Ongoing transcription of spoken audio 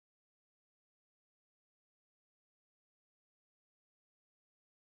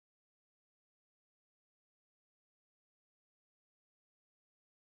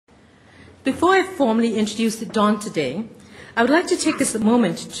Before I formally introduce Don today, I would like to take this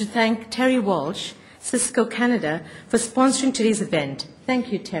moment to thank Terry Walsh, Cisco Canada, for sponsoring today's event.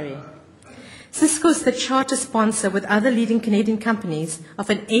 Thank you, Terry. Cisco is the charter sponsor with other leading Canadian companies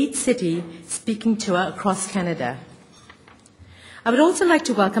of an 8-city speaking tour across Canada. I would also like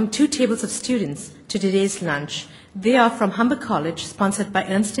to welcome 2 tables of students to today's lunch. They are from Humber College, sponsored by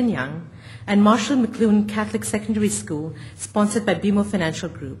Ernst & Young, and Marshall McLuhan Catholic Secondary School, sponsored by BMO Financial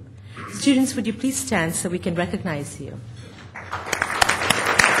Group. Students, would you please stand so we can recognize you?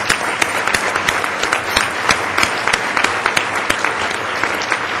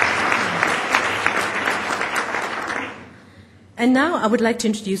 And now I would like to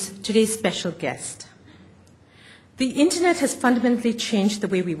introduce today's special guest. The internet has fundamentally changed the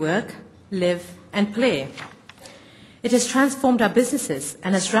way we work, live, and play. It has transformed our businesses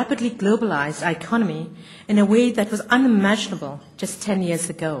and has rapidly globalized our economy in a way that was unimaginable just 10 years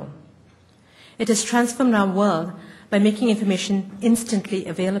ago. It has transformed our world by making information instantly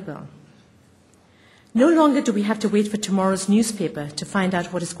available. No longer do we have to wait for tomorrow's newspaper to find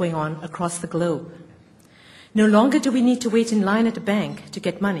out what is going on across the globe. No longer do we need to wait in line at a bank to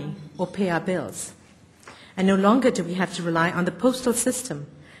get money or pay our bills. And no longer do we have to rely on the postal system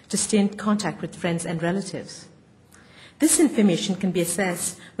to stay in contact with friends and relatives. This information can be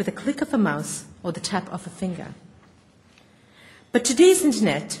accessed with a click of a mouse or the tap of a finger. But today's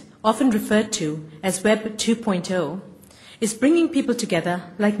internet, often referred to as Web 2.0, is bringing people together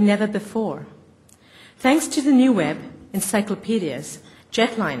like never before. Thanks to the new web, encyclopedias,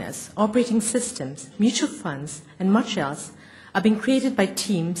 jetliners, operating systems, mutual funds, and much else are being created by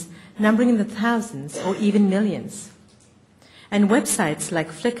teams numbering in the thousands or even millions. And websites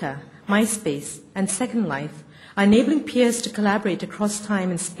like Flickr, MySpace, and Second Life are enabling peers to collaborate across time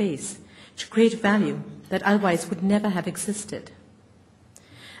and space to create value that otherwise would never have existed.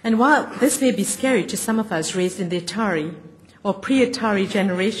 And while this may be scary to some of us raised in the Atari or pre-Atari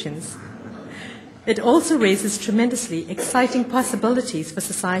generations, it also raises tremendously exciting possibilities for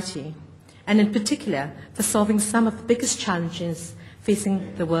society, and in particular for solving some of the biggest challenges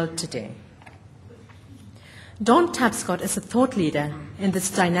facing the world today. Don Tapscott is a thought leader in this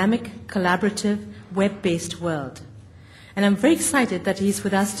dynamic, collaborative, web-based world. And I'm very excited that he's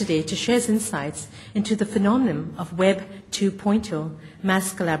with us today to share his insights into the phenomenon of Web 2.0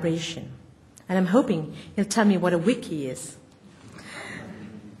 mass collaboration. And I'm hoping he'll tell me what a wiki is.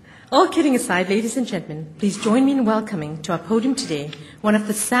 All kidding aside, ladies and gentlemen, please join me in welcoming to our podium today one of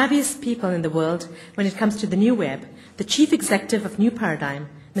the savviest people in the world when it comes to the new web, the Chief Executive of New Paradigm,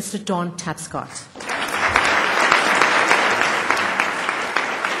 Mr. Don Tapscott.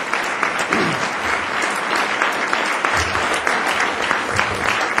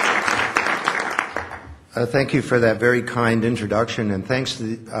 Thank you for that very kind introduction, and thanks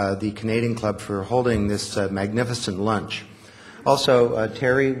to the Canadian Club for holding this magnificent lunch. Also,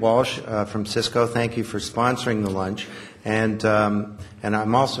 Terry Walsh from Cisco, thank you for sponsoring the lunch, and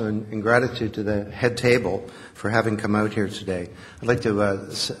I'm also in gratitude to the head table for having come out here today. I'd like to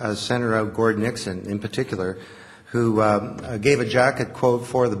center out Gord Nixon in particular, who gave a jacket quote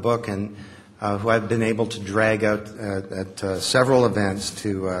for the book and who I've been able to drag out at several events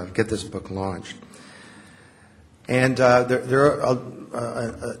to get this book launched. And there's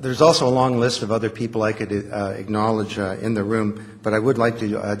also a long list of other people I could acknowledge in the room, but I would like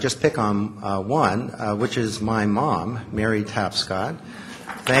to just pick on one, which is my mom, Mary Tapscott.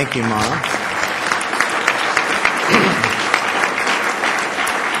 Thank you, Mom.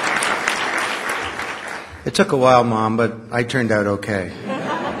 It took a while, Mom, but I turned out okay.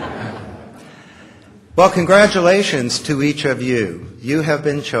 Well, congratulations to each of you. You have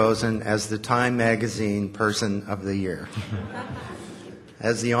been chosen as the Time Magazine Person of the Year.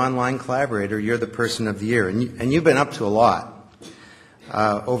 As the online collaborator, you're the Person of the Year, and you've been up to a lot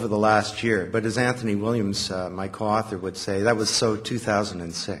over the last year. But as Anthony Williams, my co-author, would say, that was so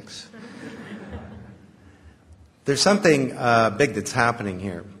 2006. There's something big that's happening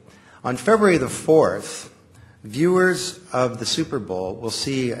here. On February the 4th, viewers of the Super Bowl will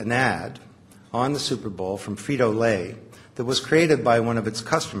see an ad on the Super Bowl from Frito-Lay that was created by one of its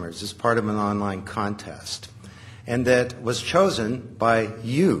customers as part of an online contest, and that was chosen by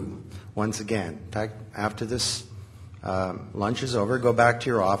you once again. In fact, after this lunch is over, go back to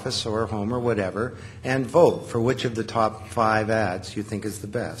your office or home or whatever and vote for which of the top 5 ads you think is the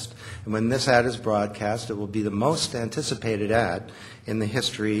best. And when this ad is broadcast, it will be the most anticipated ad in the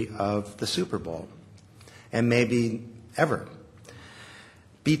history of the Super Bowl, and maybe ever.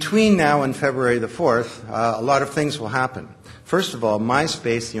 Between now and February the 4th, a lot of things will happen. First of all,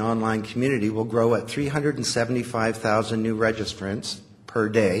 MySpace, the online community, will grow at 375,000 new registrants per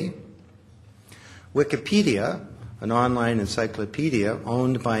day. Wikipedia, an online encyclopedia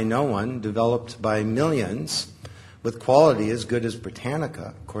owned by no one, developed by millions, with quality as good as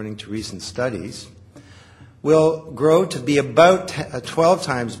Britannica, according to recent studies, will grow to be about 12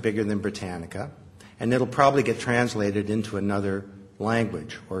 times bigger than Britannica, and it'll probably get translated into another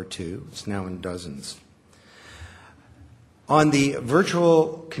language or two. It's now in dozens. On the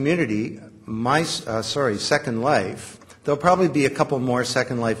virtual community, Second Life, there'll probably be a couple more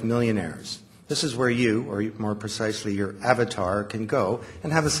Second Life millionaires. This is where you, or more precisely your avatar, can go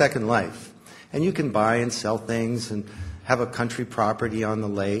and have a second life. And you can buy and sell things and have a country property on the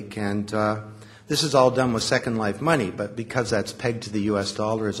lake. And this is all done with Second Life money, but because that's pegged to the US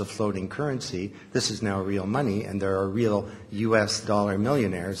dollar as a floating currency, this is now real money, and there are real US dollar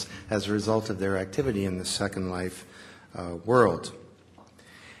millionaires as a result of their activity in the Second Life world.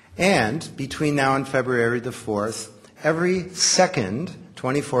 And between now and February the 4th, every second,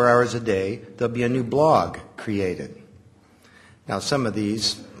 24 hours a day, there'll be a new blog created. Now, some of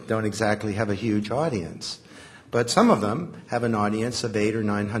these don't exactly have a huge audience, but some of them have an audience of 800,000 or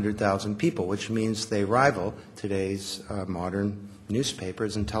 900,000 people, which means they rival today's modern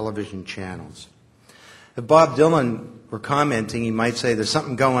newspapers and television channels. If Bob Dylan were commenting, he might say, there's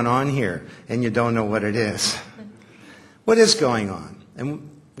something going on here, and you don't know what it is. What is going on?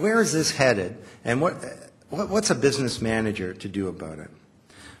 And where is this headed? And what's a business manager to do about it?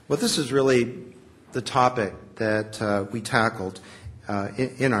 Well, this is really the topic that we tackled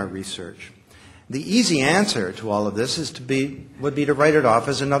in our research. The easy answer to all of this would be to write it off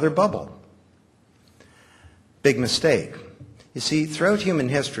as another bubble. Big mistake. You see, throughout human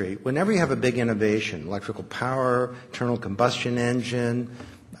history, whenever you have a big innovation, electrical power, internal combustion engine,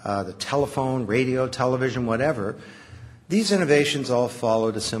 the telephone, radio, television, whatever, these innovations all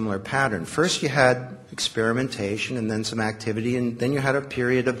followed a similar pattern. First you had experimentation and then some activity, and then you had a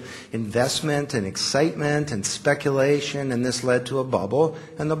period of investment and excitement and speculation, and this led to a bubble,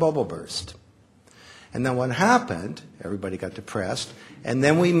 and the bubble burst. And then what happened, everybody got depressed, and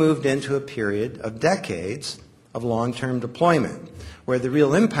then we moved into a period of decades of long-term deployment, where the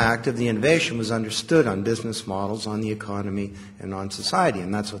real impact of the innovation was understood on business models, on the economy, and on society,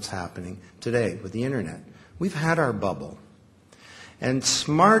 and that's what's happening today with the Internet. We've had our bubble. And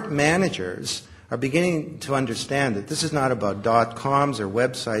smart managers are beginning to understand that this is not about dot-coms or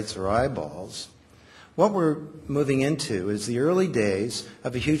websites or eyeballs. What we're moving into is the early days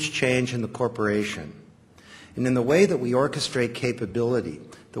of a huge change in the corporation and in the way that we orchestrate capability,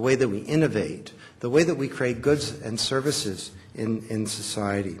 the way that we innovate, the way that we create goods and services in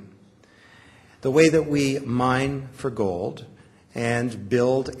society, the way that we mine for gold and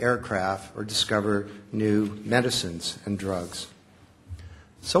build aircraft or discover new medicines and drugs.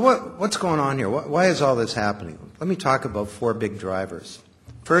 So what's going on here? Why is all this happening? Let me talk about 4 big drivers.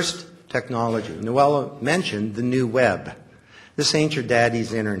 First, technology. Noella mentioned the new web. This ain't your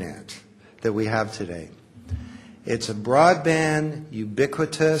daddy's internet that we have today. It's a broadband,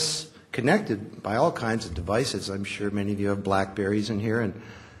 ubiquitous, connected by all kinds of devices. I'm sure many of you have BlackBerries in here, and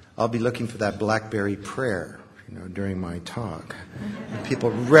I'll be looking for that BlackBerry prayer, during my talk. People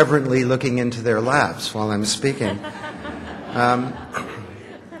reverently looking into their laps while I'm speaking.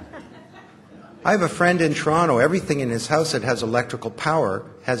 I have a friend in Toronto. Everything in his house that has electrical power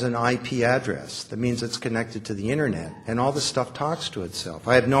has an IP address. That means it's connected to the Internet, and all this stuff talks to itself.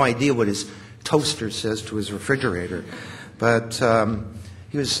 I have no idea what his toaster says to his refrigerator, but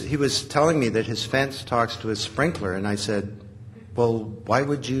he was telling me that his fence talks to his sprinkler, and I said, well, why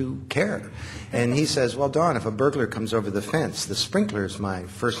would you care? And he says, well, Don, if a burglar comes over the fence, the sprinkler is my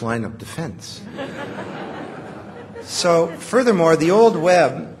first line of defense. So, furthermore, the old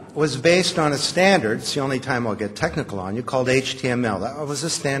web was based on a standard, it's the only time I'll get technical on you, called HTML. That was a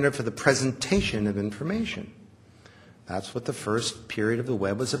standard for the presentation of information. That's what the first period of the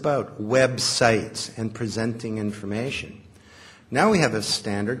web was about, websites and presenting information. Now we have a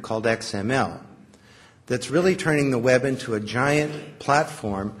standard called XML that's really turning the web into a giant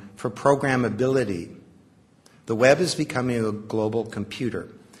platform for programmability. The web is becoming a global computer,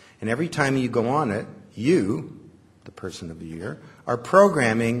 and every time you go on it, you, the person of the year, are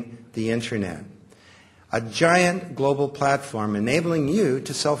programming the Internet. A giant global platform enabling you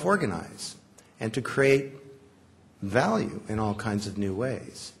to self-organize and to create value in all kinds of new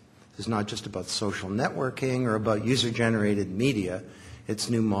ways. It's not just about social networking or about user-generated media. It's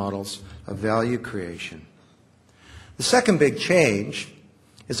new models of value creation. The second big change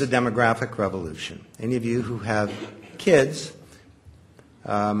is a demographic revolution. Any of you who have kids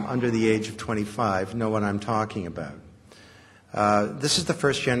under the age of 25 know what I'm talking about. This is the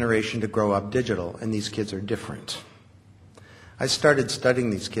first generation to grow up digital, and these kids are different. I started studying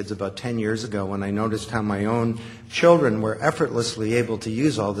these kids about 10 years ago when I noticed how my own children were effortlessly able to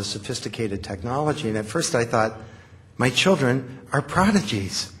use all this sophisticated technology. And at first I thought, my children are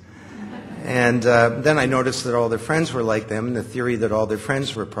prodigies. And then I noticed that all their friends were like them, and the theory that all their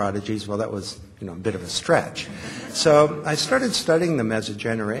friends were prodigies, well, that was, a bit of a stretch. So I started studying them as a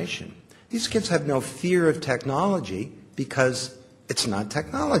generation. These kids have no fear of technology because it's not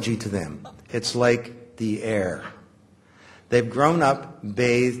technology to them. It's like the air. They've grown up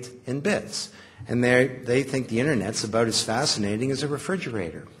bathed in bits, and they think the Internet's about as fascinating as a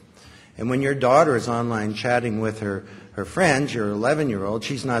refrigerator. And when your daughter is online chatting with her friends, your 11-year-old,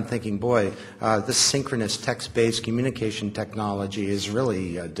 she's not thinking, boy, this synchronous text-based communication technology is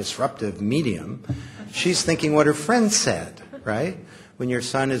really a disruptive medium. She's thinking what her friend said, right? When your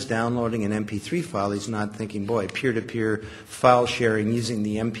son is downloading an MP3 file, he's not thinking, boy, peer-to-peer file sharing using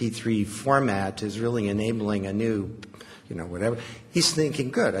the MP3 format is really enabling a new, whatever. He's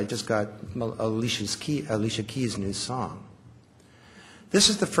thinking, good, I just got Alicia Keys' new song. This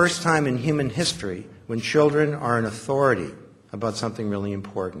is the first time in human history when children are an authority about something really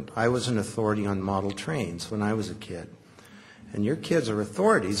important. I was an authority on model trains when I was a kid. And your kids are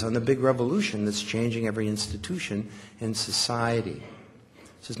authorities on the big revolution that's changing every institution in society.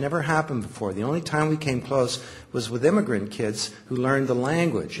 This has never happened before. The only time we came close was with immigrant kids who learned the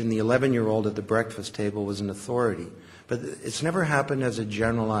language, and the 11-year-old at the breakfast table was an authority. But it's never happened as a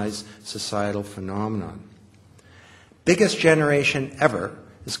generalized societal phenomenon. Biggest generation ever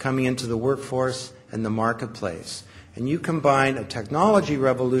is coming into the workforce and the marketplace. And you combine a technology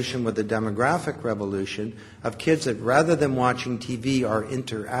revolution with a demographic revolution of kids that rather than watching TV are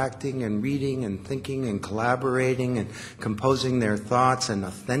interacting and reading and thinking and collaborating and composing their thoughts and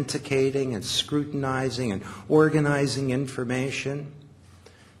authenticating and scrutinizing and organizing information.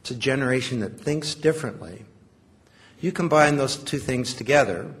 It's a generation that thinks differently. You combine those two things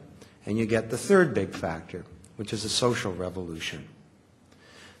together and you get the third big factor, which is a social revolution.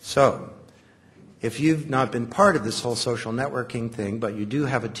 So, if you've not been part of this whole social networking thing, but you do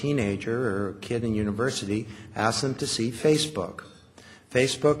have a teenager or a kid in university, ask them to see Facebook.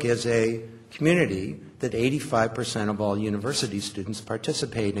 Facebook is a community that 85% of all university students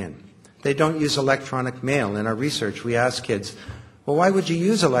participate in. They don't use electronic mail. In our research, we ask kids, well, why would you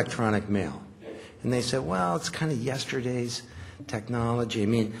use electronic mail? And they said, well, it's kind of yesterday's technology. I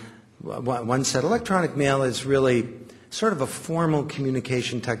mean, one said electronic mail is really sort of a formal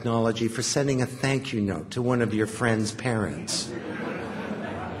communication technology for sending a thank you note to one of your friend's parents.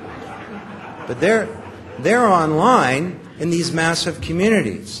 But they're online in these massive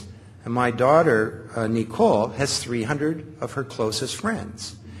communities. And my daughter, Nicole, has 300 of her closest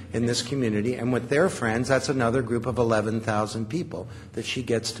friends in this community. And with their friends, that's another group of 11,000 people that she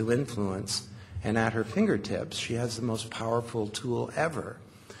gets to influence. And at her fingertips, she has the most powerful tool ever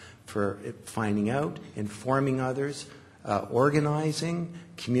for finding out, informing others, organizing,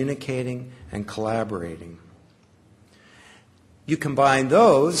 communicating, and collaborating. You combine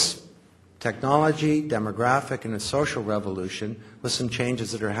those, technology, demographic, and a social revolution, with some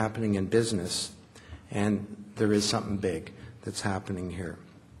changes that are happening in business, and there is something big that's happening here.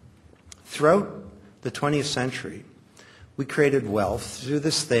 Throughout the 20th century, we created wealth through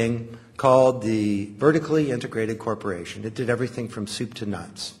this thing called the vertically integrated corporation. It did everything from soup to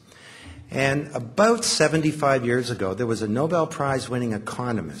nuts. And about 75 years ago, there was a Nobel Prize-winning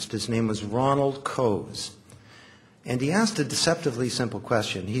economist. His name was Ronald Coase. And he asked a deceptively simple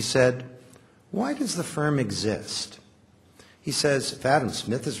question. He said, why does the firm exist? He says, if Adam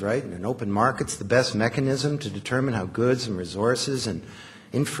Smith is right, and an open market's the best mechanism to determine how goods and resources and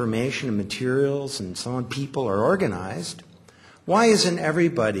information and materials and so on, people are organized, why isn't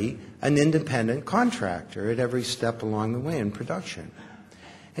everybody an independent contractor at every step along the way in production?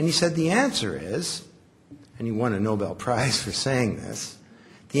 And he said the answer is, and he won a Nobel Prize for saying this,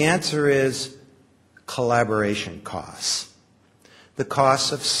 the answer is collaboration costs. The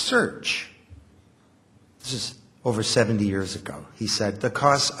costs of search. This is over 70 years ago. He said the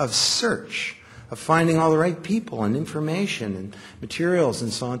costs of search, of finding all the right people and information and materials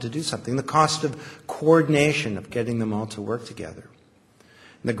and so on to do something. The cost of coordination, of getting them all to work together.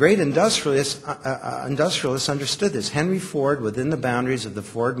 And the great industrialists understood this. Henry Ford, within the boundaries of the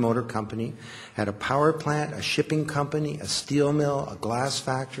Ford Motor Company, had a power plant, a shipping company, a steel mill, a glass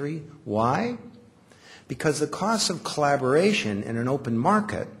factory. Why? Because the costs of collaboration in an open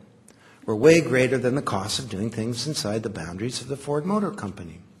market were way greater than the costs of doing things inside the boundaries of the Ford Motor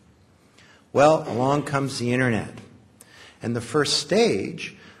Company. Well, along comes the Internet. And the first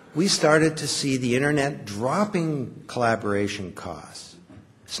stage, we started to see the Internet dropping collaboration costs.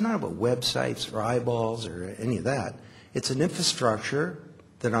 It's not about websites or eyeballs or any of that. It's an infrastructure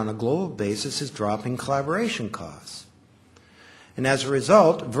that on a global basis is dropping collaboration costs. And as a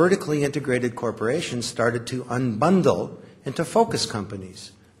result, vertically integrated corporations started to unbundle into focus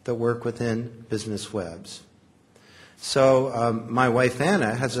companies that work within business webs. So my wife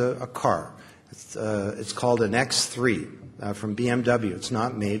Anna has a car. It's called an X3 from BMW. It's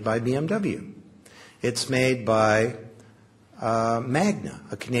not made by BMW. It's made by Magna,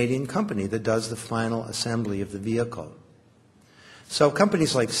 a Canadian company that does the final assembly of the vehicle. So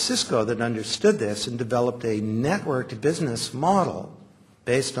companies like Cisco that understood this and developed a networked business model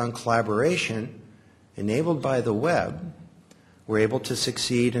based on collaboration enabled by the web were able to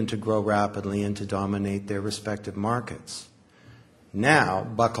succeed and to grow rapidly and to dominate their respective markets. Now,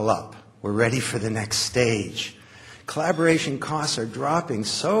 buckle up. We're ready for the next stage. Collaboration costs are dropping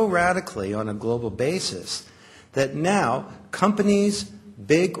so radically on a global basis that now companies,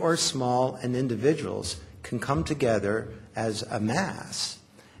 big or small, and individuals can come together as a mass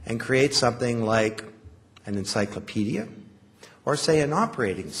and create something like an encyclopedia or, say, an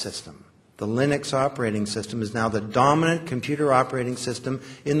operating system. The Linux operating system is now the dominant computer operating system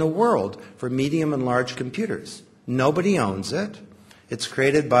in the world for medium and large computers. Nobody owns it. It's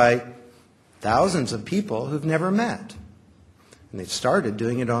created by thousands of people who've never met. And they started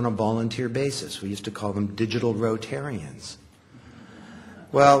doing it on a volunteer basis. We used to call them digital Rotarians.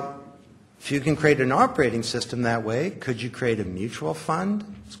 Well, if you can create an operating system that way, could you create a mutual fund?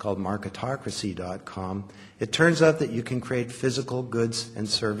 It's called marketocracy.com. It turns out that you can create physical goods and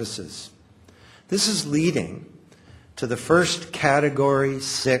services. This is leading to the first Category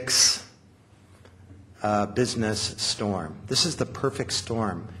 6 business storm. This is the perfect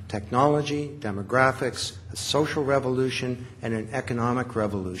storm. Technology, demographics, a social revolution, and an economic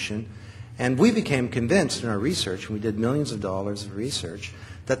revolution. And we became convinced in our research, and we did millions of dollars of research,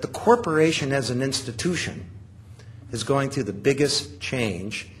 that the corporation as an institution is going through the biggest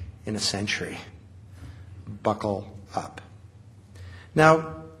change in a century. Buckle up.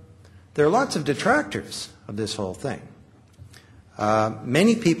 Now, there are lots of detractors of this whole thing.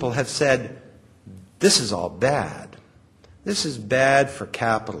 Many people have said, this is all bad. This is bad for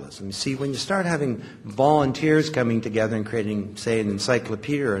capitalism. You see, when you start having volunteers coming together and creating, say, an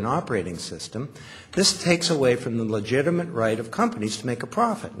encyclopedia or an operating system, this takes away from the legitimate right of companies to make a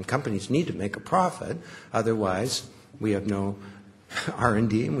profit. And companies need to make a profit, otherwise we have no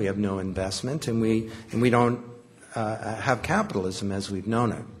R&D and we have no investment and we don't have capitalism as we've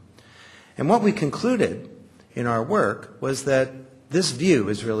known it. And what we concluded in our work was that this view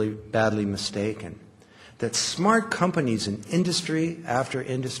is really badly mistaken. That smart companies in industry after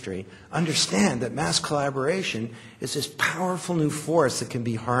industry understand that mass collaboration is this powerful new force that can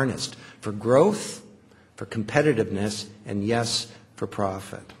be harnessed for growth, for competitiveness, and yes, for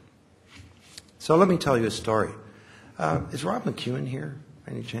profit. So let me tell you a story. Is Rob McEwen here,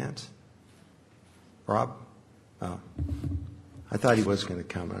 by any chance? Rob? Oh. I thought he was going to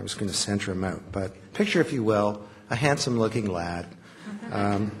come, and I was going to censor him out. But picture, if you will, a handsome-looking lad.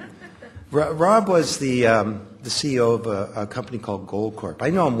 Rob was the CEO of a company called Goldcorp. I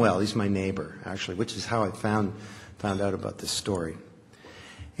know him well. He's my neighbor, actually, which is how I found out about this story.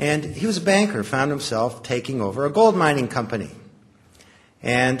 And he was a banker, found himself taking over a gold mining company.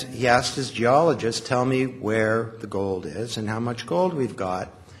 And he asked his geologist, tell me where the gold is and how much gold we've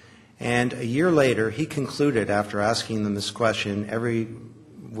got. And a year later, he concluded, after asking them this question every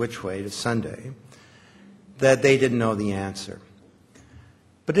which way to Sunday, that they didn't know the answer.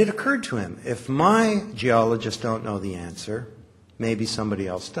 But it occurred to him, if my geologists don't know the answer, maybe somebody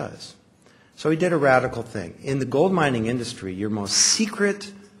else does. So he did a radical thing. In the gold mining industry, your most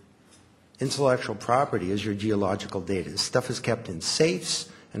secret intellectual property is your geological data. This stuff is kept in safes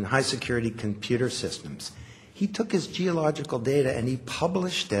and high-security computer systems. He took his geological data and he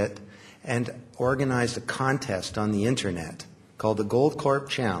published it and organized a contest on the internet called the Goldcorp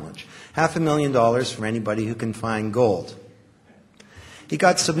Challenge. $500,000 for anybody who can find gold. He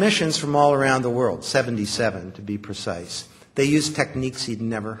got submissions from all around the world, 77 to be precise. They used techniques he'd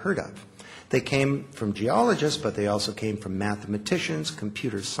never heard of. They came from geologists, but they also came from mathematicians,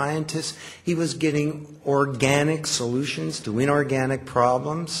 computer scientists. He was getting organic solutions to inorganic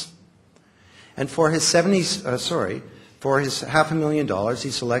problems. And for his $500,000,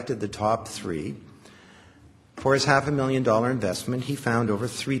 he selected the top 3. For his $500,000 investment, he found over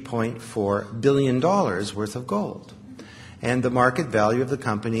 $3.4 billion worth of gold. And the market value of the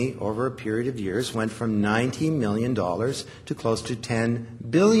company over a period of years went from $90 million to close to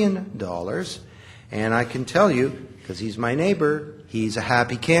 $10 billion. And I can tell you, because he's my neighbor, he's a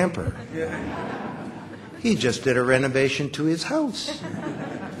happy camper. He just did a renovation to his house.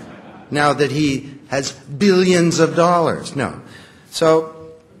 Now that he has billions of dollars. No.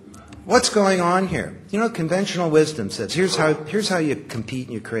 So what's going on here? You know, conventional wisdom says, here's how you compete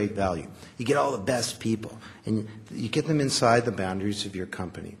and you create value. You get all the best people, and you get them inside the boundaries of your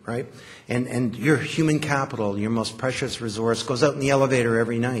company, right? And your human capital, your most precious resource, goes out in the elevator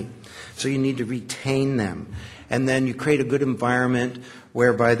every night. So you need to retain them. And then you create a good environment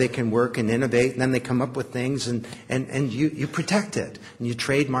whereby they can work and innovate, and then they come up with things, and you protect it. And you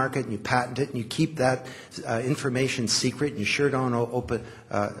trademark it, and you patent it, and you keep that information secret, and you sure don't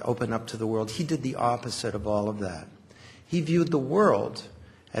open up to the world. He did the opposite of all of that. He viewed the world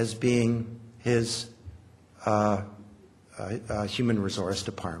as being his human resource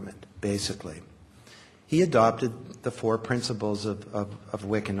department, basically. He adopted the 4 principles of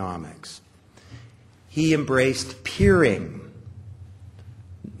Wikinomics. He embraced peering,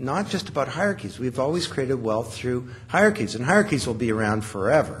 not just about hierarchies. We've always created wealth through hierarchies, and hierarchies will be around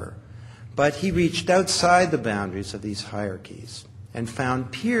forever. But he reached outside the boundaries of these hierarchies and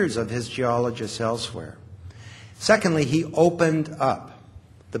found peers of his geologists elsewhere. Secondly, he opened up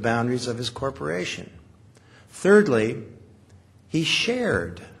the boundaries of his corporation. Thirdly, he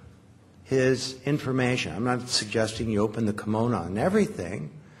shared his information. I'm not suggesting you open the kimono on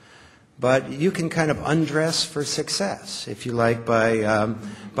everything, but you can kind of undress for success, if you like,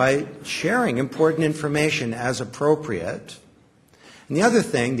 by sharing important information as appropriate. And the other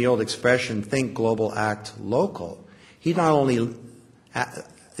thing, the old expression, think global, act local, he not only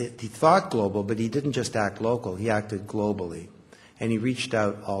he thought global, but he didn't just act local, he acted globally. And he reached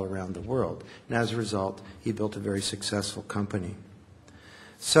out all around the world. And as a result, he built a very successful company.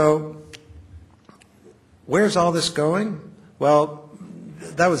 So, where's all this going? Well,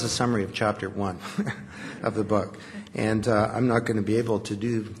 that was a summary of chapter 1 of the book. And I'm not going to be able to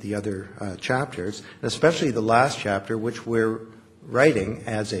do the other chapters, especially the last chapter, which we're writing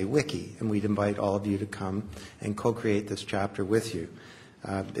as a wiki. And we'd invite all of you to come and co-create this chapter with you.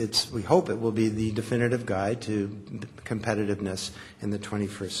 We hope it will be the definitive guide to competitiveness in the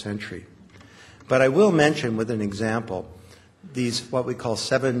 21st century. But I will mention with an example these what we call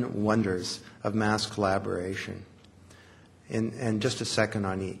 7 wonders of mass collaboration, and just a second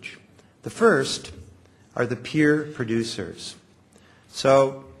on each. The first are the peer producers.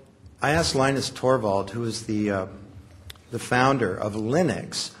 So I asked Linus Torvald, who is the founder of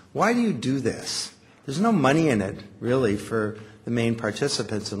Linux, why do you do this? There's no money in it, really, for the main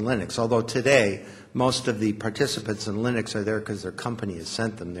participants in Linux, although today most of the participants in Linux are there because their company has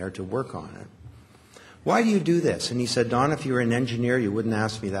sent them there to work on it. Why do you do this? And he said, Don, if you were an engineer, you wouldn't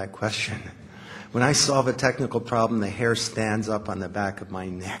ask me that question. When I solve a technical problem, the hair stands up on the back of my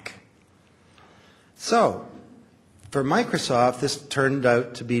neck. So, for Microsoft, this turned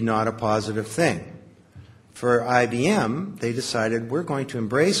out to be not a positive thing. For IBM, they decided we're going to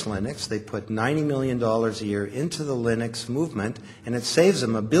embrace Linux. They put $90 million a year into the Linux movement, and it saves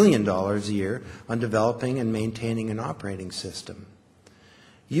them $1 billion a year on developing and maintaining an operating system.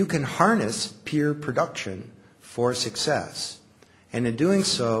 You can harness peer production for success. And in doing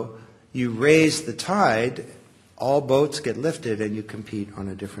so, you raise the tide, all boats get lifted, and you compete on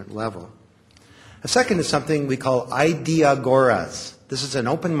a different level. A second is something we call ideagoras. This is an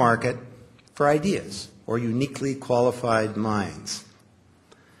open market for ideas, or uniquely qualified minds.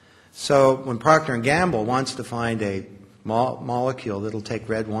 So when Procter & Gamble wants to find a molecule that'll take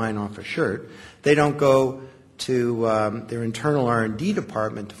red wine off a shirt, they don't go to their internal R&D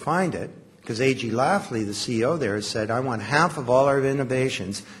department to find it, because A.G. Lafley, the CEO there, has said, I want half of all our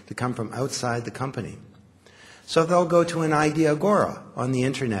innovations to come from outside the company. So they'll go to an ideagora on the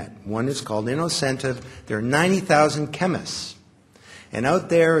internet. One is called Innocentive. There are 90,000 chemists. And out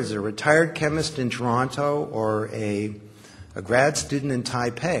there is a retired chemist in Toronto or a grad student in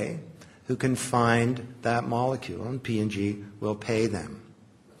Taipei who can find that molecule, and P&G will pay them,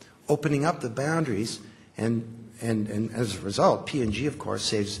 opening up the boundaries. And as a result, P&G, of course,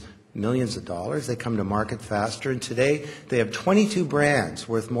 saves millions of dollars. They come to market faster. And today, they have 22 brands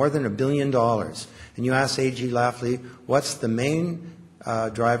worth more than $1 billion. And you ask A.G. Lafley, what's the main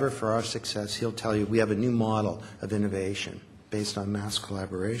driver for our success? He'll tell you, we have a new model of innovation based on mass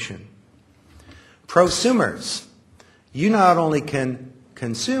collaboration. Prosumers. You not only can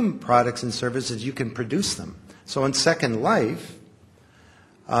consume products and services, you can produce them. So in Second Life,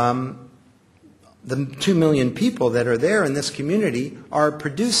 the 2 million people that are there in this community are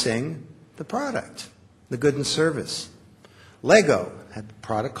producing the product, the good and service. Lego had a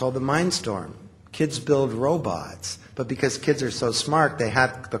product called the Mindstorm. Kids build robots. But because kids are so smart, they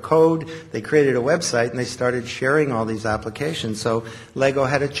hacked the code, they created a website, and they started sharing all these applications. So Lego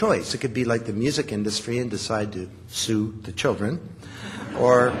had a choice. It could be like the music industry and decide to sue the children,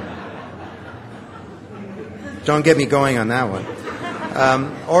 or Don't get me going on that one.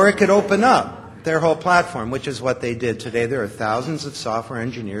 Or it could open up their whole platform, which is what they did today. There are thousands of software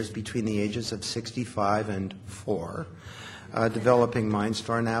engineers between the ages of 65 and 4 developing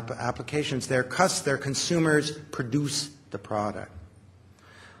Mindstorm applications. Their consumers produce the product.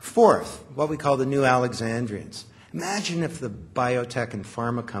 Fourth, what we call the new Alexandrians. Imagine if the biotech and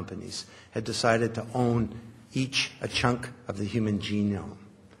pharma companies had decided to own each a chunk of the human genome.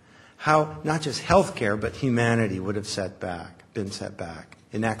 How not just healthcare, but humanity would have been set back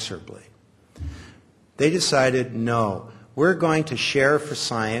inexorably. They decided, no, we're going to share for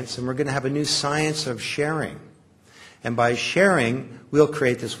science, and we're going to have a new science of sharing. And by sharing, we'll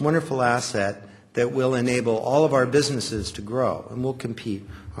create this wonderful asset that will enable all of our businesses to grow, and we'll compete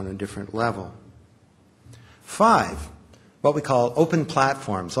on a different level. 5, what we call open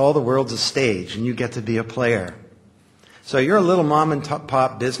platforms. All the world's a stage, and you get to be a player. So you're a little mom and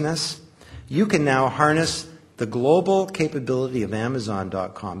pop business. You can now harness the global capability of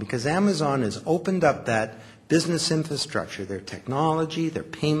Amazon.com because Amazon has opened up that business infrastructure, their technology, their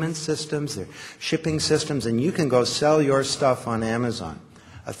payment systems, their shipping systems, and you can go sell your stuff on Amazon.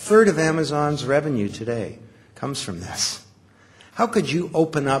 A third of Amazon's revenue today comes from this. How could you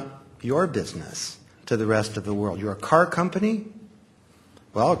open up your business to the rest of the world? You're a car company?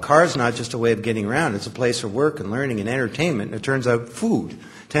 Well, a car is not just a way of getting around. It's a place of work and learning and entertainment. And it turns out food,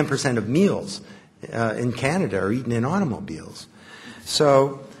 10% of meals in Canada are eaten in automobiles.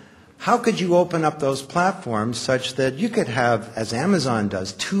 So how could you open up those platforms such that you could have, as Amazon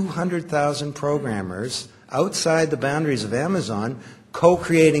does, 200,000 programmers outside the boundaries of Amazon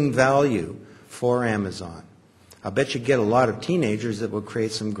co-creating value for Amazon? I bet you get a lot of teenagers that will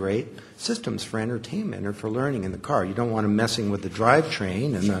create some great systems for entertainment or for learning in the car. You don't want them messing with the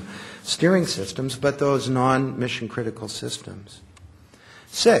drivetrain and the steering systems, but those non-mission critical systems.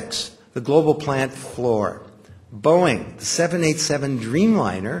 6, the global plant floor. Boeing, the 787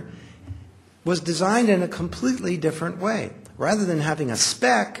 Dreamliner, was designed in a completely different way. Rather than having a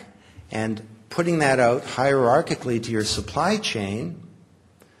spec and putting that out hierarchically to your supply chain,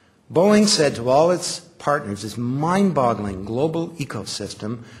 Boeing said to all its partners, this mind-boggling global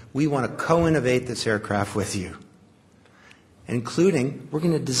ecosystem, we want to co-innovate this aircraft with you. Including, we're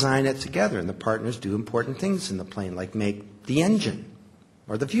going to design it together, and the partners do important things in the plane, like make the engine,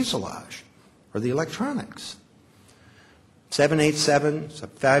 or the fuselage, or the electronics. 787, it's a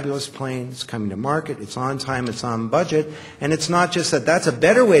fabulous plane, it's coming to market, it's on time, it's on budget, and it's not just that that's a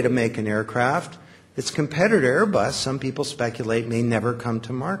better way to make an aircraft, its competitor Airbus, some people speculate, may never come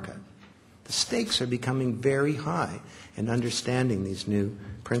to market. The stakes are becoming very high in understanding these new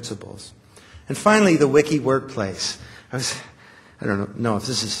principles. And finally, the wiki workplace. I don't know if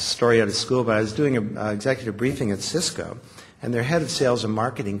this is a story out of school, but I was doing an executive briefing at Cisco, and their head of sales and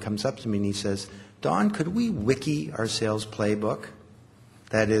marketing comes up to me and he says, Don, could we wiki our sales playbook?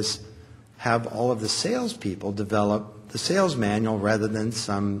 That is, have all of the salespeople develop the sales manual rather than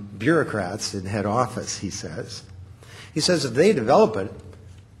some bureaucrats in head office, he says. He says if they develop it,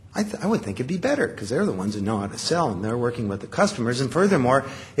 I would think it'd be better because they're the ones who know how to sell and they're working with the customers. And furthermore,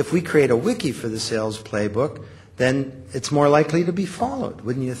 if we create a wiki for the sales playbook, then it's more likely to be followed,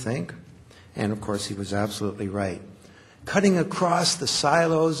 wouldn't you think? And of course, he was absolutely right. Cutting across the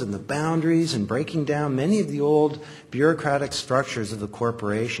silos and the boundaries and breaking down many of the old bureaucratic structures of the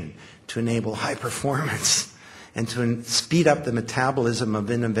corporation to enable high performance and to speed up the metabolism of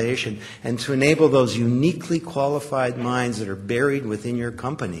innovation and to enable those uniquely qualified minds that are buried within your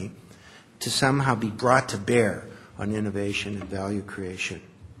company to somehow be brought to bear on innovation and value creation.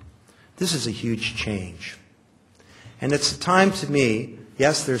 This is a huge change. And it's a time to me,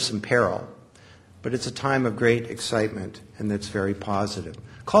 yes, there's some peril, but it's a time of great excitement and that's very positive.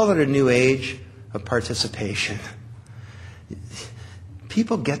 Call it a new age of participation.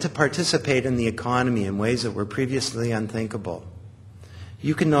 People get to participate in the economy in ways that were previously unthinkable.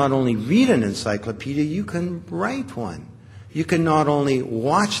 You can not only read an encyclopedia, you can write one. You can not only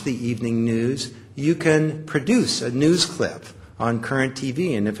watch the evening news, you can produce a news clip on current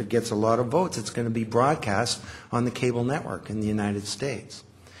TV, and if it gets a lot of votes, it's going to be broadcast on the cable network in the United States.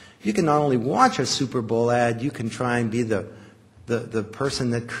 You can not only watch a Super Bowl ad, you can try and be the person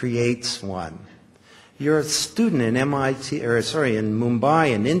that creates one. You're a student in in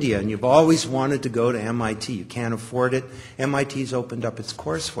Mumbai in India, and you've always wanted to go to MIT. You can't afford it. MIT's opened up its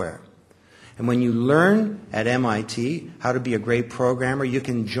courseware. And when you learn at MIT how to be a great programmer, you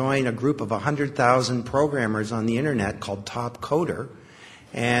can join a group of 100,000 programmers on the internet called Top Coder,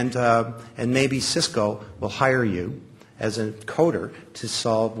 and maybe Cisco will hire you as a coder to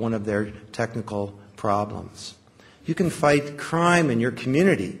solve one of their technical problems. You can fight crime in your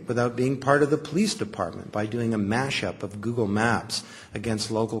community without being part of the police department by doing a mashup of Google Maps against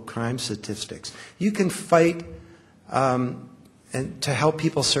local crime statistics. You can fight and to help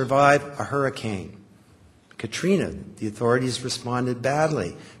people survive a hurricane. Katrina, the authorities responded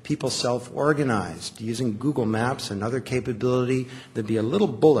badly. People self-organized using Google Maps and other capability. There'd be a little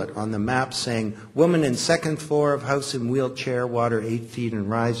bullet on the map saying, "Woman in second floor of house in wheelchair, water 8 feet and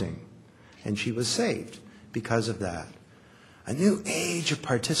rising." And she was saved because of that. A new age of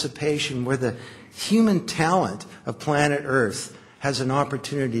participation where the human talent of planet Earth has an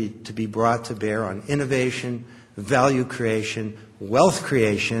opportunity to be brought to bear on innovation, value creation, wealth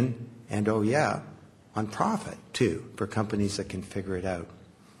creation, and, oh yeah, on profit, too, for companies that can figure it out.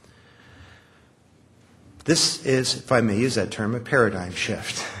 This is, if I may use that term, a paradigm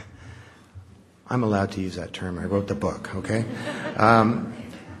shift. I'm allowed to use that term. I wrote the book, okay?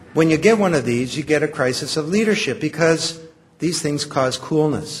 When you get one of these, you get a crisis of leadership because these things cause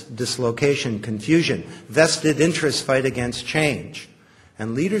coolness, dislocation, confusion, vested interests fight against change.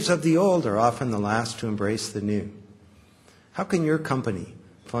 And leaders of the old are often the last to embrace the new. How can your company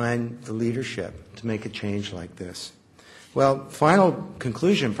find the leadership to make a change like this? Well, final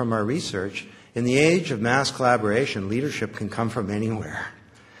conclusion from our research, in the age of mass collaboration, leadership can come from anywhere.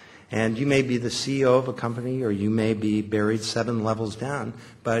 And you may be the CEO of a company or you may be buried 7 levels down,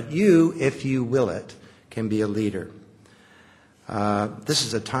 but you, if you will it, can be a leader. This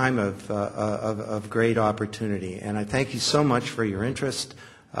is a time of great opportunity, and I thank you so much for your interest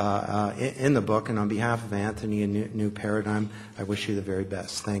in the book, and on behalf of Anthony and New Paradigm, I wish you the very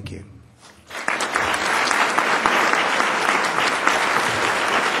best. Thank you.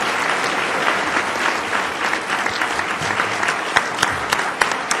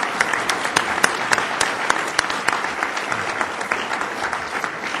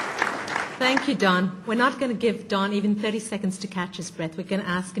 Thank you, Don. We're not going to give Don even 30 seconds to catch his breath. We're going to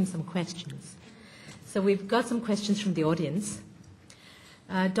ask him some questions. So we've got some questions from the audience.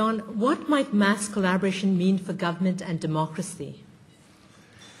 Don, what might mass collaboration mean for government and democracy?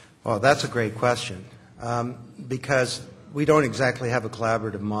 Well, that's a great question, because we don't exactly have a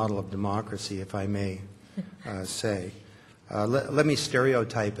collaborative model of democracy, if I may say. Let me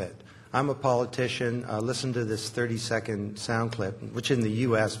stereotype it. I'm a politician. Listen to this 30-second sound clip, which in the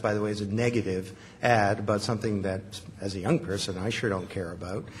U.S., by the way, is a negative ad about something that, as a young person, I sure don't care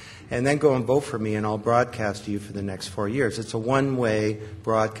about. And then go and vote for me, and I'll broadcast to you for the next 4 years. It's a one-way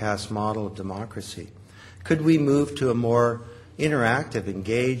broadcast model of democracy. Could we move to a more interactive,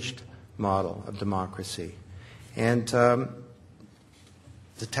 engaged model of democracy? And the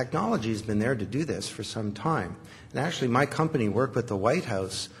technology has been there to do this for some time. And actually, my company worked with the White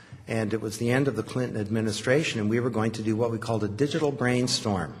House, and it was the end of the Clinton administration, and we were going to do what we called a digital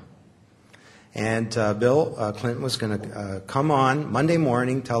brainstorm. And Bill Clinton was going to come on Monday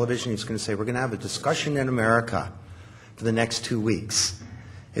morning television. He was going to say, we're going to have a discussion in America for the next 2 weeks.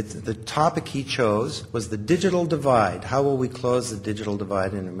 The topic he chose was the digital divide. How will we close the digital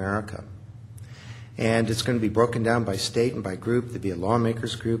divide in America? And it's going to be broken down by state and by group. There'll be a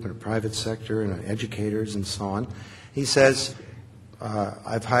lawmakers group and a private sector and educators and so on. He says,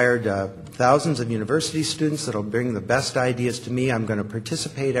 I've hired thousands of university students that will bring the best ideas to me. I'm going to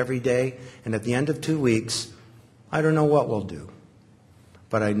participate every day, and at the end of 2 weeks, I don't know what we'll do.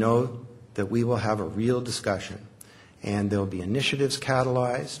 But I know that we will have a real discussion, and there will be initiatives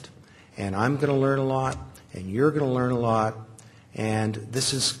catalyzed, and I'm going to learn a lot, and you're going to learn a lot, and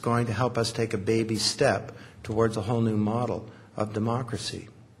this is going to help us take a baby step towards a whole new model of democracy.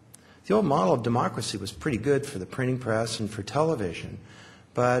 The old model of democracy was pretty good for the printing press and for television,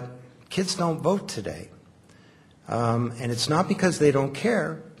 but kids don't vote today. And it's not because they don't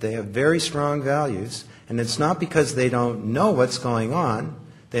care. They have very strong values, and it's not because they don't know what's going on.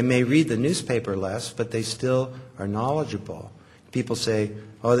 They may read the newspaper less, but they still are knowledgeable. People say,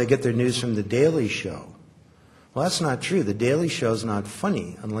 oh, they get their news from The Daily Show. Well, that's not true. The Daily Show is not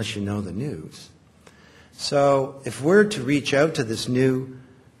funny unless you know the news. So if we're to reach out to this new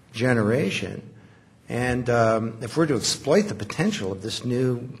generation, and if we're to exploit the potential of this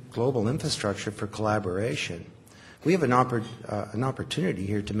new global infrastructure for collaboration, we have an opportunity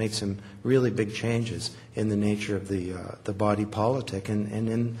here to make some really big changes in the nature of the body politic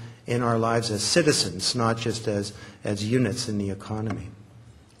and in our lives as citizens, not just as units in the economy.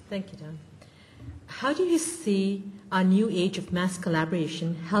 Thank you, Don. How do you see our new age of mass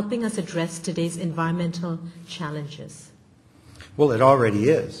collaboration helping us address today's environmental challenges? Well, it already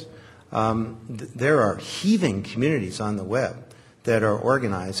is. There are heaving communities on the web that are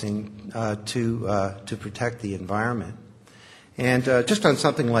organizing to protect the environment. And just on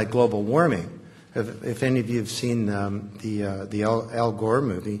something like global warming, If any of you have seen the Al Gore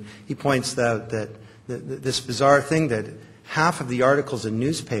movie, he points out that this bizarre thing that half of the articles in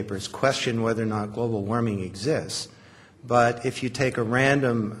newspapers question whether or not global warming exists. But if you take a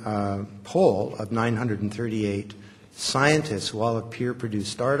random poll of 938 scientists who all have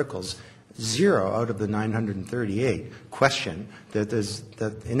peer-produced articles, 0 out of the 938 question that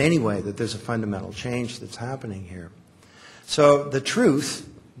in any way that there's a fundamental change that's happening here. So the truth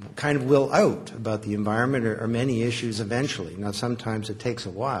kind of will out about the environment or many issues eventually. Now, sometimes it takes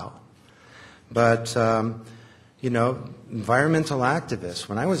a while. But, you know, environmental activists,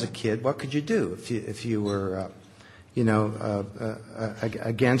 when I was a kid, what could you do if you were, you know,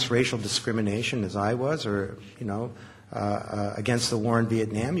 against racial discrimination as I was, or, you know, against the war in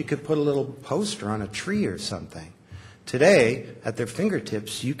Vietnam? You could put a little poster on a tree or something. Today, at their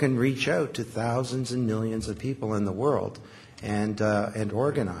fingertips, you can reach out to thousands and millions of people in the world and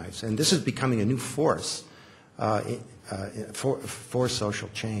organize. And this is becoming a new force for social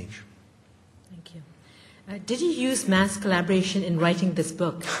change. Thank you. Did you use mass collaboration in writing this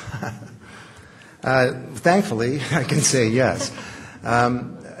book? Thankfully, I can say yes,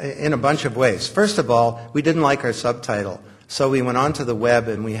 in a bunch of ways. First of all, we didn't like our subtitle, so we went onto the web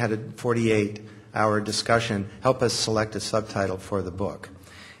and we had a 48-hour discussion help us select a subtitle for the book.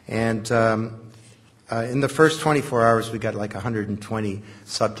 And in the first 24 hours, we got like 120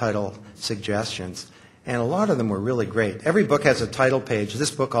 subtitle suggestions, and a lot of them were really great. Every book has a title page. This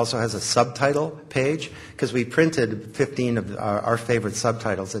book also has a subtitle page, because we printed 15 of our favorite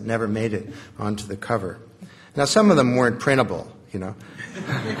subtitles that never made it onto the cover. Now, some of them weren't printable, you know.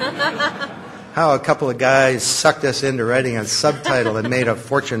 How a couple of guys sucked us into writing a subtitle and made a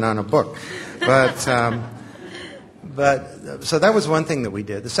fortune on a book. But so that was one thing that we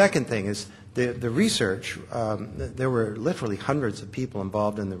did. The second thing is the research. There were literally hundreds of people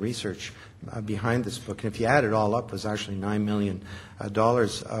involved in the research behind this book, and if you add it all up, it was actually $9 million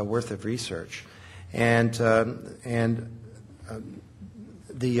worth of research. And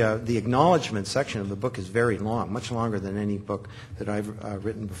the acknowledgement section of the book is very long, much longer than any book that I've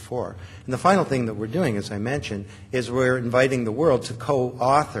written before. And the final thing that we're doing, as I mentioned, is we're inviting the world to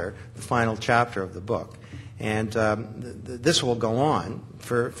co-author the final chapter of the book. And this will go on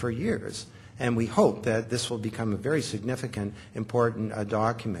for years. And we hope that this will become a very significant, important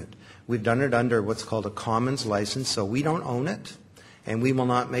document. We've done it under what's called a commons license, so we don't own it, and we will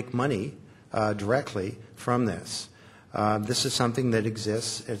not make money directly from this. This is something that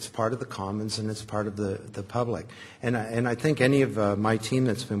exists. It's part of the commons, and it's part of the public. And I think any of my team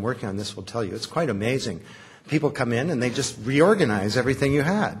that's been working on this will tell you it's quite amazing. People come in and they just reorganize everything you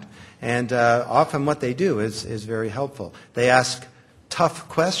had. And often what they do is very helpful. They ask tough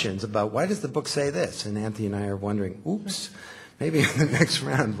questions about, why does the book say this? And Anthony and I are wondering, oops, maybe in the next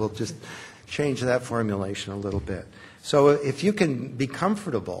round we'll just change that formulation a little bit. So if you can be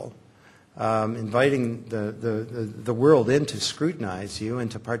comfortable inviting the world in to scrutinize you and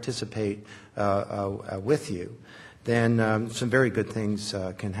to participate with you, then some very good things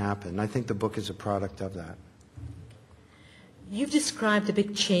can happen. I think the book is a product of that. You've described a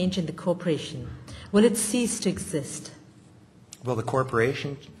big change in the corporation. Will it cease to exist? Will the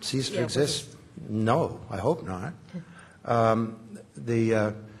corporation cease to exist? No, I hope not.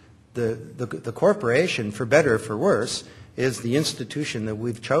 The corporation, for better or for worse, is the institution that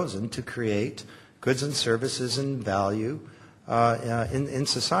we've chosen to create goods and services and value in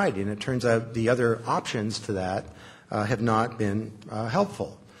society. And it turns out the other options to that have not been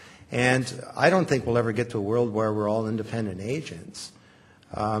helpful. And I don't think we'll ever get to a world where we're all independent agents.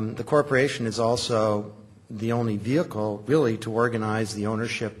 The corporation is also the only vehicle, really, to organize the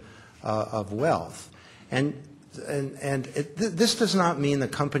ownership of wealth. And this does not mean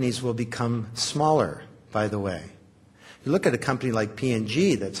that companies will become smaller, by the way. You look at a company like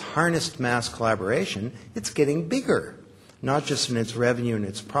P&G that's harnessed mass collaboration, it's getting bigger, not just in its revenue and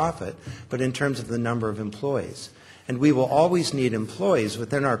its profit, but in terms of the number of employees. And we will always need employees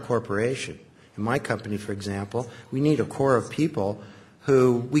within our corporation. In my company, for example, we need a core of people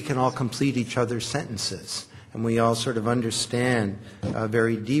who we can all complete each other's sentences. And we all sort of understand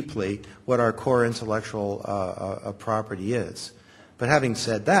very deeply what our core intellectual property is. But having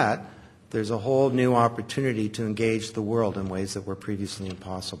said that, there's a whole new opportunity to engage the world in ways that were previously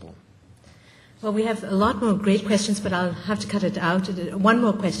impossible. Well, we have a lot more great questions, but I'll have to cut it out. One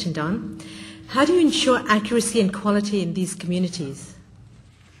more question, Don. How do you ensure accuracy and quality in these communities?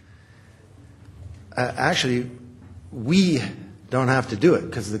 Actually, we don't have to do it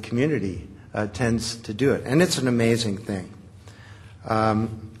because the community tends to do it. And it's an amazing thing.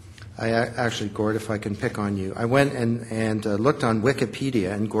 actually, Gord, if I can pick on you, I went and looked on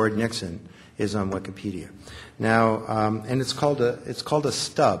Wikipedia, and Gord Nixon is on Wikipedia. Now, and it's called a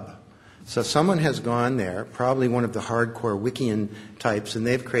stub. So someone has gone there, probably one of the hardcore Wikian types, and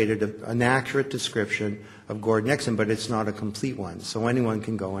they've created an accurate description of Gord Nixon, but it's not a complete one. So anyone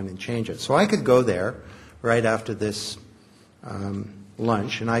can go in and change it. So I could go there right after this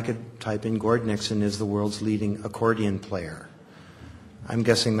lunch, and I could type in Gord Nixon is the world's leading accordion player. I'm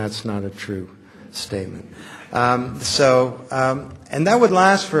guessing that's not a true statement. And that would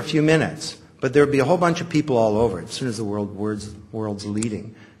last for a few minutes, but there would be a whole bunch of people all over it. As soon as the world's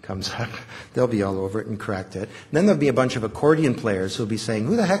leading comes up, they'll be all over it and correct it. And then there'll be a bunch of accordion players who'll be saying,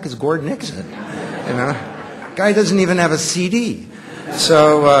 "Who the heck is Gord Nixon?" You know, guy doesn't even have a CD.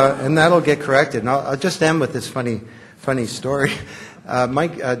 So, and that'll get corrected. And I'll just end with this funny story.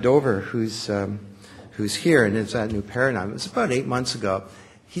 Mike Dover, who's here and is at New Paradigm, it was about 8 months ago.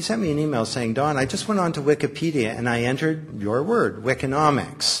 He sent me an email saying, "Don, I just went on to Wikipedia and I entered your word,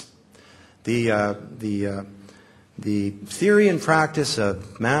 Wikinomics, the theory and practice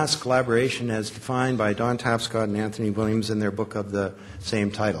of mass collaboration as defined by Don Tapscott and Anthony Williams in their book of the same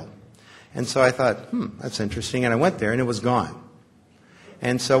title." And so I thought, that's interesting. And I went there and it was gone.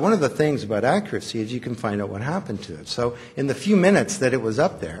 And so one of the things about accuracy is you can find out what happened to it. So in the few minutes that it was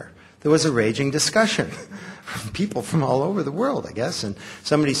up there was a raging discussion from people from all over the world, I guess. And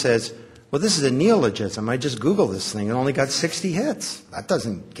somebody says, "Well, this is a neologism. I just Googled this thing and only got 60 hits. That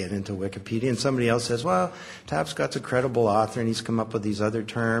doesn't get into Wikipedia." And somebody else says, "Well, Tapscott's a credible author and he's come up with these other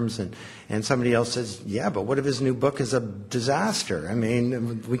terms." And somebody else says, "Yeah, but what if his new book is a disaster? I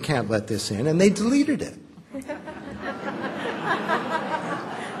mean, we can't let this in." And they deleted it.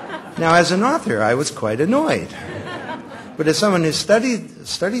 Now, as an author, I was quite annoyed. But as someone who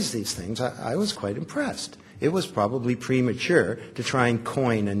studies these things, I was quite impressed. It was probably premature to try and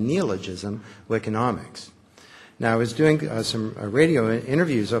coin a neologism, Wikinomics. Now, I was doing some radio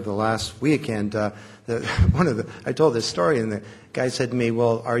interviews over the last week, and I told this story, and the guy said to me,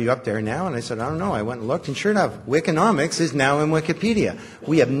 "Well, are you up there now?" And I said, "I don't know." I went and looked, and sure enough, Wikinomics is now in Wikipedia.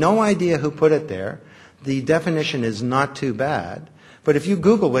 We have no idea who put it there. The definition is not too bad. But if you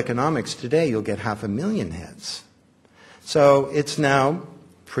Google Wikinomics today, you'll get 500,000 hits. So it's now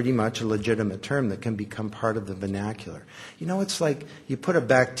pretty much a legitimate term that can become part of the vernacular. You know, it's like you put a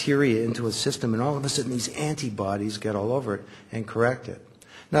bacteria into a system and all of a sudden these antibodies get all over it and correct it.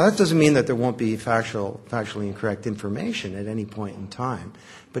 Now, that doesn't mean that there won't be factually incorrect information at any point in time,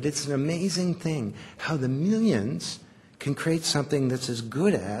 but it's an amazing thing how the millions can create something that's as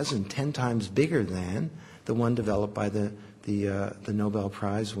good as and 10 times bigger than the one developed by the Nobel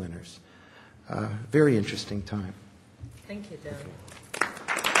Prize winners. Very interesting time. Thank you, Don.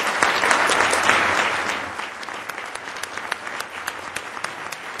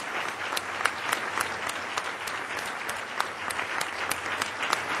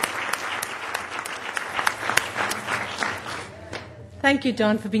 Thank you,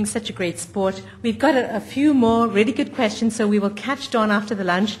 Don, for being such a great sport. We've got a few more really good questions, so we will catch Don after the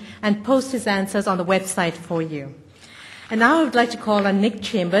lunch and post his answers on the website for you. And now I would like to call on Nick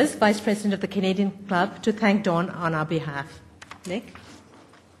Chambers, Vice President of the Canadian Club, to thank Don on our behalf. Nick?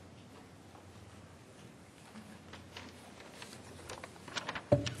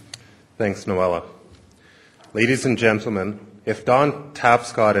 Thanks, Noella. Ladies and gentlemen, if Don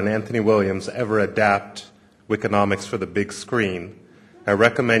Tapscott and Anthony Williams ever adapt Wikinomics for the big screen, I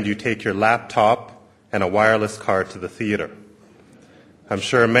recommend you take your laptop and a wireless card to the theater. I'm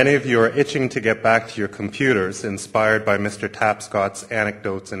sure many of you are itching to get back to your computers, inspired by Mr. Tapscott's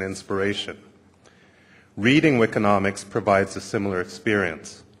anecdotes and inspiration. Reading Wikinomics provides a similar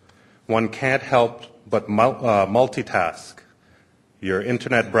experience. One can't help but multitask. Your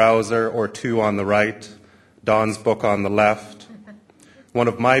internet browser or two on the right, Don's book on the left. One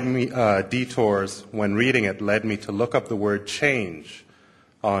of my detours when reading it led me to look up the word change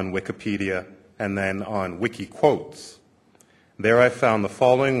on Wikipedia and then on WikiQuotes. There I found the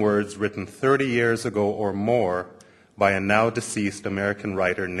following words written 30 years ago or more by a now deceased American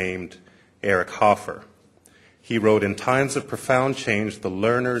writer named Eric Hoffer. He wrote, "In times of profound change, the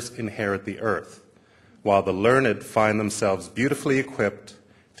learners inherit the earth, while the learned find themselves beautifully equipped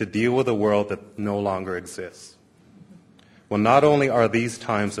to deal with a world that no longer exists." Well, not only are these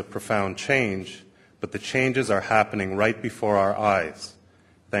times of profound change, but the changes are happening right before our eyes,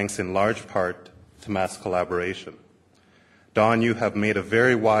 thanks in large part to mass collaboration. Don, you have made a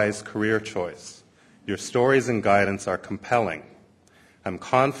very wise career choice. Your stories and guidance are compelling. I'm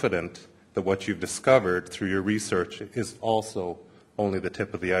confident that what you've discovered through your research is also only the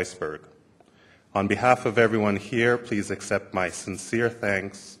tip of the iceberg. On behalf of everyone here, please accept my sincere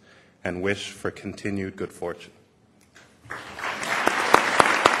thanks and wish for continued good fortune.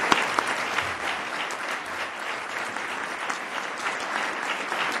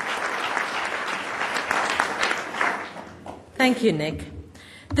 Thank you, Nick.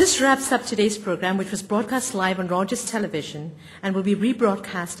 This wraps up today's program, which was broadcast live on Rogers Television and will be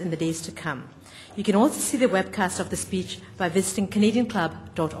rebroadcast in the days to come. You can also see the webcast of the speech by visiting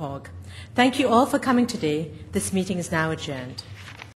canadianclub.org. Thank you all for coming today. This meeting is now adjourned.